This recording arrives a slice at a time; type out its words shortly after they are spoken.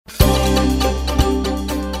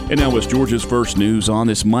And now West Georgia's first news on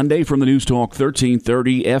this Monday from the News Talk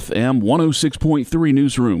 1330 FM 106.3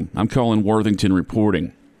 newsroom. I'm Colin Worthington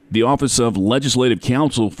reporting. The Office of Legislative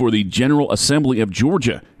Counsel for the General Assembly of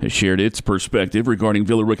Georgia has shared its perspective regarding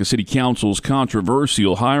Villa Rica City Council's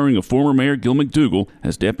controversial hiring of former Mayor Gil McDougall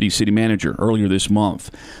as Deputy City Manager earlier this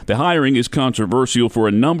month. The hiring is controversial for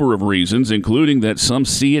a number of reasons, including that some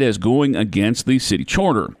see it as going against the city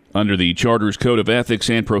charter. Under the Charter's Code of Ethics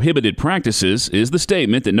and Prohibited Practices is the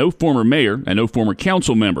statement that no former mayor and no former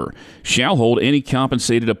council member shall hold any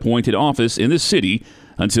compensated appointed office in the city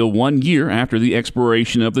until 1 year after the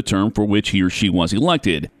expiration of the term for which he or she was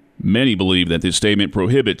elected. Many believe that this statement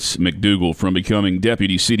prohibits McDougall from becoming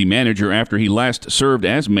deputy city manager after he last served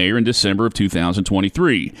as mayor in December of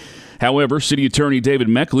 2023. However, City Attorney David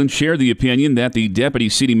Mecklin shared the opinion that the deputy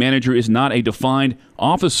city manager is not a defined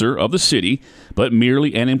officer of the city, but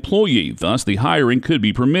merely an employee. Thus, the hiring could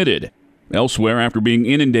be permitted. Elsewhere, after being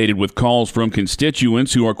inundated with calls from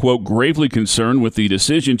constituents who are, quote, gravely concerned with the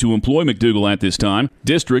decision to employ McDougall at this time,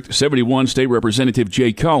 District 71 State Representative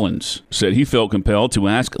Jay Collins said he felt compelled to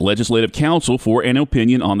ask Legislative Counsel for an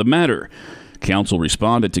opinion on the matter. Counsel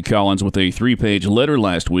responded to Collins with a 3-page letter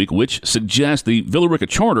last week, which suggests the Villa Rica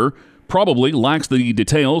Charter probably lacks the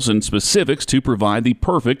details and specifics to provide the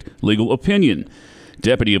perfect legal opinion.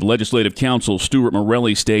 Deputy of Legislative Counsel Stuart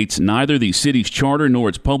Morelli states neither the city's charter nor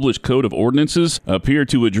its published code of ordinances appear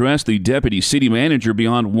to address the deputy city manager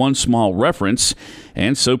beyond one small reference,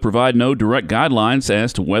 and so provide no direct guidelines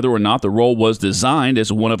as to whether or not the role was designed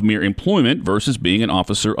as one of mere employment versus being an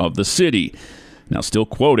officer of the city. Now, still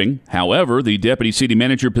quoting, however, the deputy city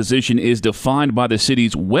manager position is defined by the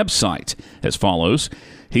city's website as follows.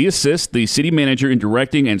 He assists the city manager in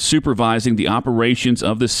directing and supervising the operations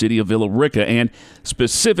of the city of Villa Rica, and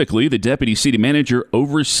specifically, the deputy city manager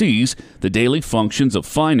oversees the daily functions of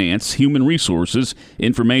finance, human resources,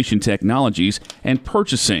 information technologies, and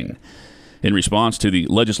purchasing. In response to the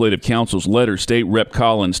Legislative Council's letter, State Rep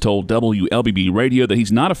Collins told WLBB Radio that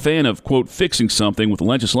he's not a fan of, quote, fixing something with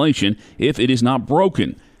legislation if it is not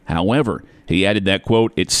broken. However, he added that,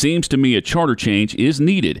 quote, it seems to me a charter change is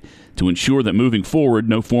needed to ensure that moving forward,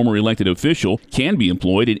 no former elected official can be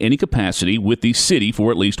employed in any capacity with the city for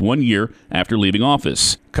at least 1 year after leaving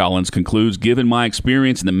office. Collins concludes, given my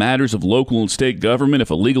experience in the matters of local and state government, if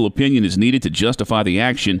a legal opinion is needed to justify the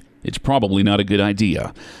action, it's probably not a good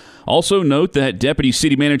idea. Also note that Deputy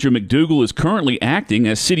City Manager McDougall is currently acting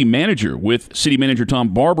as city manager with City Manager Tom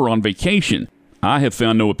Barber on vacation. I have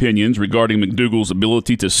found no opinions regarding McDougall's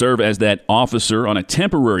ability to serve as that officer on a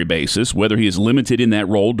temporary basis, whether he is limited in that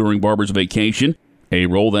role during Barber's vacation, a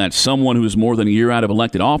role that someone who is more than a year out of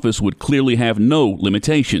elected office would clearly have no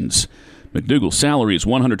limitations. McDougall's salary is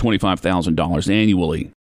 $125,000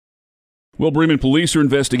 annually. Well, Bremen police are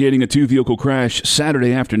investigating a two-vehicle crash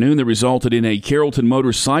Saturday afternoon that resulted in a Carrollton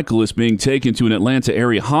motorcyclist being taken to an Atlanta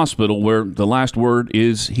area hospital where the last word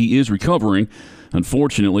is he is recovering.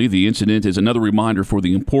 Unfortunately, the incident is another reminder for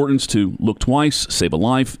the importance to look twice, save a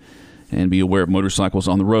life, and be aware of motorcycles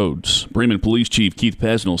on the roads. Bremen Police Chief Keith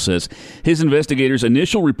Pesnell says his investigators'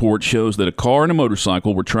 initial report shows that a car and a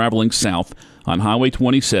motorcycle were traveling south on Highway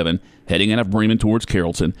 27, heading out of Bremen towards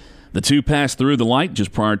Carrollton. The two passed through the light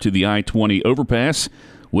just prior to the I-20 overpass.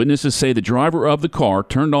 Witnesses say the driver of the car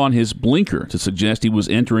turned on his blinker to suggest he was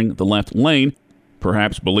entering the left lane.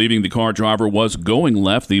 Perhaps believing the car driver was going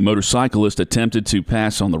left, the motorcyclist attempted to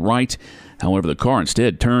pass on the right. However, the car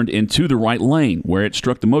instead turned into the right lane, where it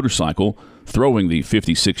struck the motorcycle, throwing the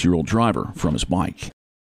 56-year-old driver from his bike.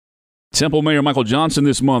 Temple Mayor Michael Johnson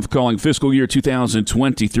this month calling fiscal year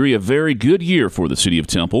 2023 a very good year for the city of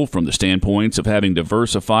Temple from the standpoints of having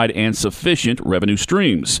diversified and sufficient revenue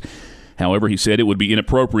streams. However, he said it would be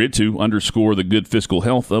inappropriate to underscore the good fiscal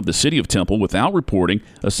health of the city of Temple without reporting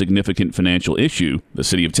a significant financial issue. The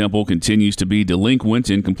city of Temple continues to be delinquent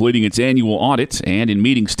in completing its annual audit and in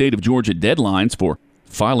meeting state of Georgia deadlines for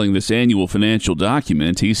filing this annual financial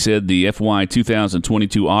document. He said the FY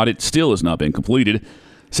 2022 audit still has not been completed.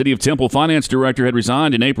 City of Temple Finance Director had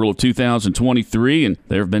resigned in April of 2023, and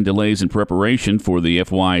there have been delays in preparation for the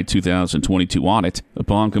FY 2022 audit.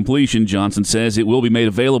 Upon completion, Johnson says it will be made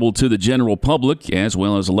available to the general public as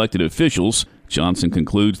well as elected officials. Johnson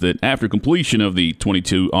concludes that after completion of the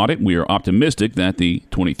 22 audit, we are optimistic that the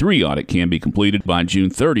 23 audit can be completed by June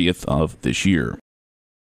 30th of this year.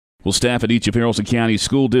 Well, staff at each of Haralson County's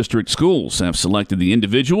school district schools have selected the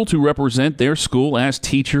individual to represent their school as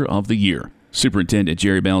Teacher of the Year. Superintendent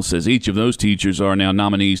Jerry Bell says each of those teachers are now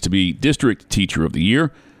nominees to be District Teacher of the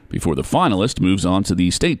Year. before the finalist moves on to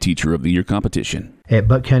the State Teacher of the Year competition. At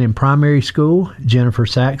Buck Canyon Primary School, Jennifer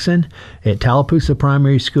Saxon. At Tallapoosa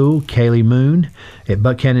Primary School, Kaylee Moon. At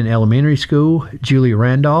Buck Canyon Elementary School, Julie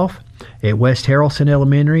Randolph. At West Harrelson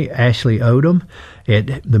Elementary, Ashley Odom.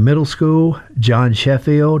 At the middle school, John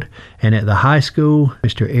Sheffield. And at the high school,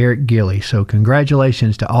 Mr. Eric Gilly. So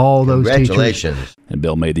congratulations to all those teachers. Congratulations. And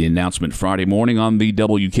Bill made the announcement Friday morning on the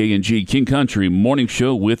WKNG King Country Morning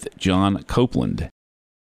Show with John Copeland.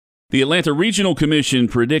 The Atlanta Regional Commission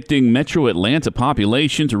predicting Metro Atlanta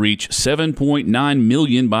population to reach 7.9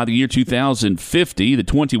 million by the year 2050. The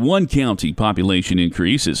 21-county population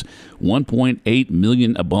increase is 1.8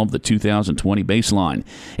 million above the 2020 baseline.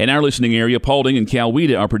 In our listening area, Paulding and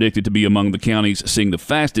Coweta are predicted to be among the counties seeing the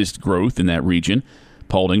fastest growth in that region.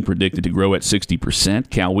 Paulding predicted to grow at 60%,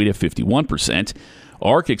 Coweta 51%.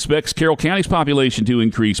 ARC expects Carroll County's population to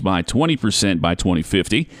increase by 20% by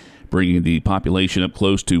 2050. Bringing the population up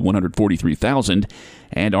close to 143,000,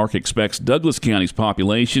 and ARC expects Douglas County's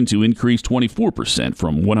population to increase 24%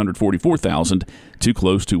 from 144,000 to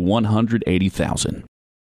close to 180,000.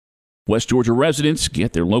 West Georgia residents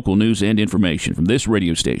get their local news and information from this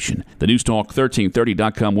radio station, the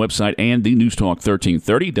newstalk1330.com website, and the Newstalk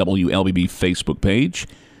 1330 WLBB Facebook page.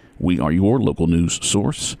 We are your local news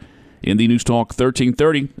source. In the Newstalk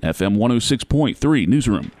 1330 FM 106.3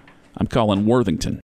 newsroom, I'm Colin Worthington.